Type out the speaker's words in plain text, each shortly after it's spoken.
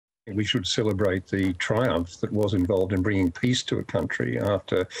We should celebrate the triumph that was involved in bringing peace to a country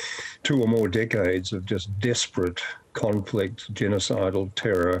after 2 or more decades of just desperate conflict, genocidal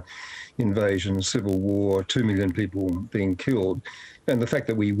terror, invasion, civil war, 2 million people being killed. And the fact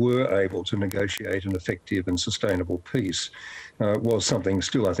that we were able to negotiate an effective and sustainable peace was something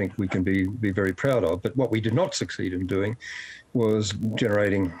still I think we can be very proud of. But what we did not succeed in doing was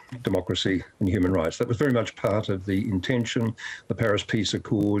generating democracy and human rights. That was very much part of the intention. The Paris Peace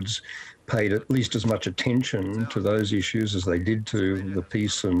Accords paid at least as much attention to those issues as they did to the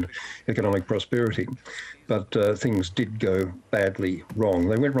peace and economic prosperity. But things did go badly wrong.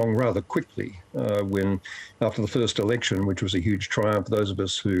 They went wrong rather quickly when, after the first election, which was a huge triumph, those of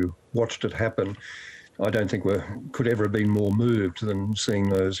us who watched it happen, I don't think we could ever have been more moved than seeing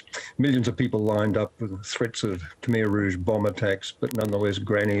those millions of people lined up with threats of Khmer Rouge bomb attacks, but nonetheless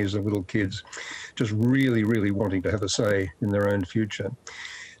grannies and little kids just really, really wanting to have a say in their own future.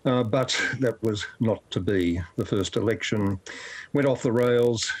 But that was not to be. The first election went off the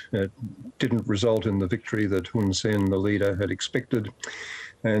rails. It didn't result in the victory that Hun Sen, the leader, had expected.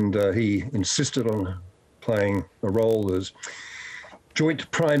 And he insisted on playing a role as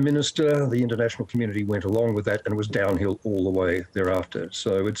joint prime minister. The international community went along with that, and it was downhill all the way thereafter.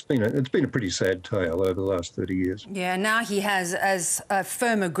 So it's been a pretty sad tale over the last 30 years. Yeah, now he has as a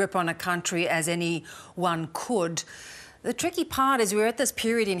firmer grip on a country as anyone could. The tricky part is we're at this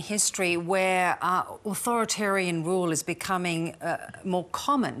period in history where authoritarian rule is becoming more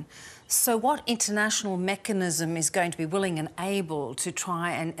common. So what international mechanism is going to be willing and able to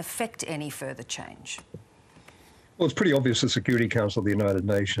try and effect any further change? Well, it's pretty obvious the Security Council of the United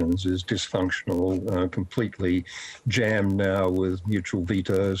Nations is dysfunctional, completely jammed now with mutual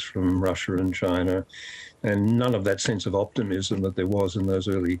vetoes from Russia and China, and none of that sense of optimism that there was in those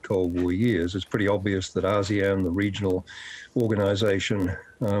early Cold War years. It's pretty obvious that ASEAN, the regional organisation,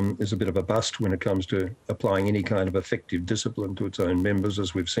 is a bit of a bust when it comes to applying any kind of effective discipline to its own members,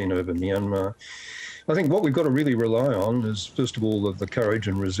 as we've seen over Myanmar. I think what we've got to really rely on is, first of all, the courage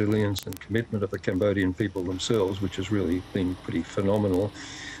and resilience and commitment of the Cambodian people themselves, which has really been pretty phenomenal,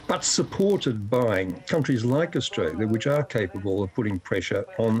 but supported by countries like Australia, which are capable of putting pressure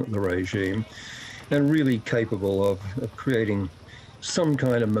on the regime and really capable of creating some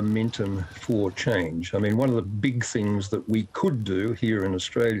kind of momentum for change. I mean, one of the big things that we could do here in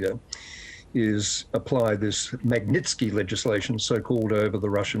Australia is apply this Magnitsky legislation, so-called, after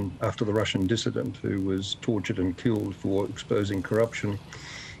the Russian dissident who was tortured and killed for exposing corruption.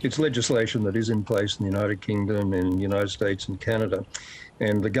 It's legislation that is in place in the United Kingdom, in the United States and Canada,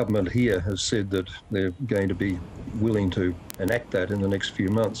 and the government here has said that they're going to be willing to enact that in the next few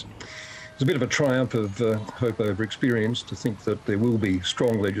months. It's a bit of a triumph of hope over experience to think that there will be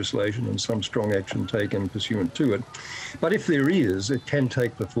strong legislation and some strong action taken pursuant to it. But if there is, it can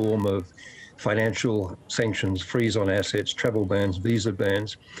take the form of financial sanctions, freeze on assets, travel bans, visa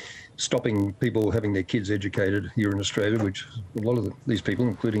bans, stopping people having their kids educated here in Australia, which a lot of these people,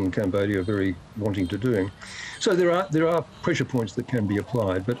 including in Cambodia, are very wanting to do. So there are pressure points that can be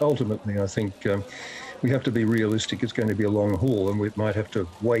applied, but ultimately I think we have to be realistic. It's going to be a long haul, and we might have to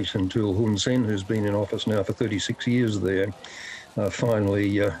wait until Hun Sen, who's been in office now for 36 years there,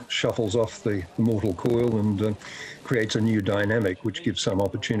 finally shuffles off the mortal coil and creates a new dynamic which gives some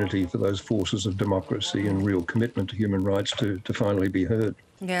opportunity for those forces of democracy and real commitment to human rights to finally be heard.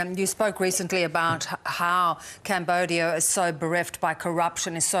 Yeah, you spoke recently about how Cambodia is so bereft by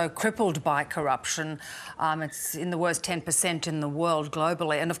corruption, is so crippled by corruption. It's in the worst 10% in the world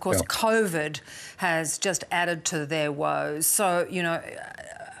globally. And, of course, COVID has just added to their woes. So, you know,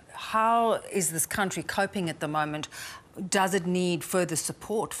 how is this country coping at the moment? Does it need further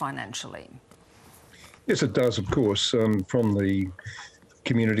support financially? Yes, it does, of course, from the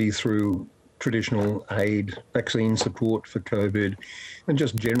community through traditional aid, vaccine support for COVID, and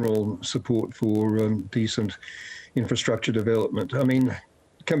just general support for decent infrastructure development. I mean,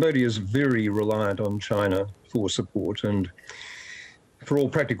 Cambodia is very reliant on China for support, and for all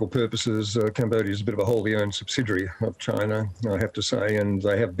practical purposes, Cambodia is a bit of a wholly owned subsidiary of China, I have to say, and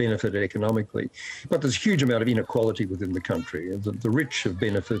they have benefited economically. But there's a huge amount of inequality within the country. The rich have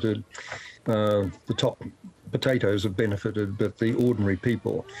benefited, the top potatoes have benefited, but the ordinary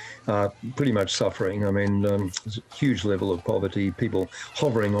people are pretty much suffering. I mean, there's a huge level of poverty, people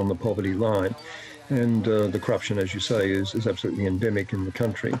hovering on the poverty line. And the corruption, as you say, is absolutely endemic in the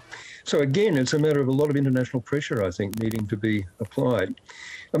country. So again, it's a matter of a lot of international pressure, I think, needing to be applied.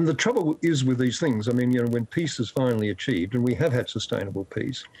 The trouble is with these things, I mean, when peace is finally achieved, and we have had sustainable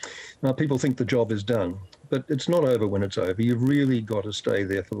peace, people think the job is done. But it's not over when it's over. You've really got to stay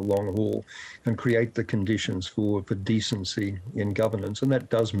there for the long haul and create the conditions for decency in governance. And that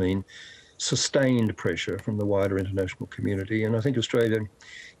does mean sustained pressure from the wider international community. And I think Australia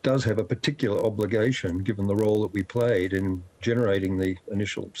does have a particular obligation, given the role that we played in generating the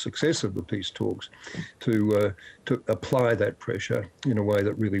initial success of the peace talks, to apply that pressure in a way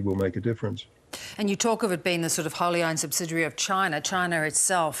that really will make a difference. And you talk of it being the sort of wholly owned subsidiary of China. China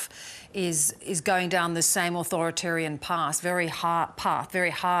itself is going down the same authoritarian path, very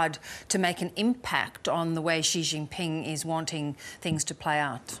hard to make an impact on the way Xi Jinping is wanting things to play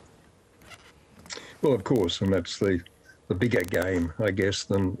out. Well, of course, and that's the bigger game, I guess,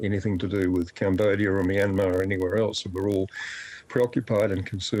 than anything to do with Cambodia or Myanmar or anywhere else. We're all preoccupied and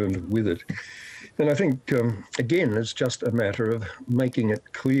concerned with it. And I think, again, it's just a matter of making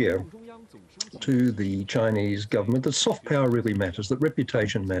it clear to the Chinese government that soft power really matters, that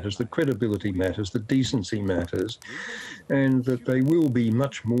reputation matters, that credibility matters, that decency matters, and that they will be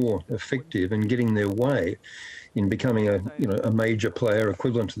much more effective in getting their way in becoming a major player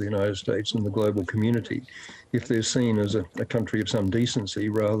equivalent to the United States in the global community if they're seen as a country of some decency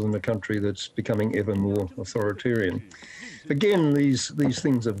rather than a country that's becoming ever more authoritarian. Again, these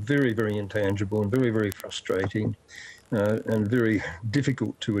things are very, very intangible and very, very frustrating and very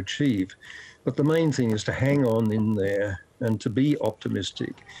difficult to achieve. But the main thing is to hang on in there and to be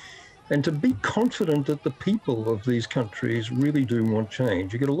optimistic and to be confident that the people of these countries really do want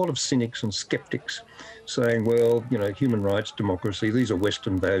change. You get a lot of cynics and skeptics saying, well, human rights, democracy, these are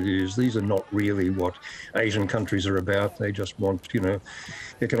Western values. These are not really what Asian countries are about. They just want,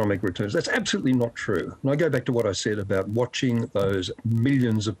 economic returns. That's absolutely not true. And I go back to what I said about watching those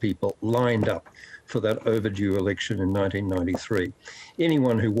millions of people lined up for that overdue election in 1993.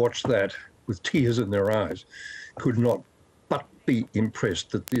 Anyone who watched that with tears in their eyes could not but be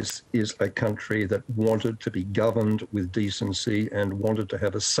impressed that this is a country that wanted to be governed with decency and wanted to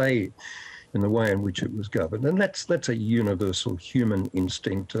have a say in the way in which it was governed. And that's a universal human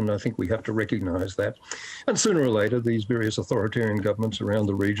instinct, and I think we have to recognise that. And sooner or later, these various authoritarian governments around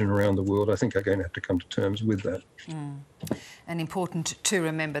the region, around the world, I think are going to have to come to terms with that. And important to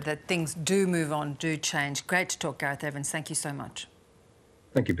remember that things do move on, do change. Great to talk, Gareth Evans. Thank you so much.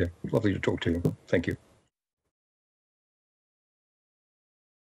 Thank you, Ben. Lovely to talk to you. Thank you.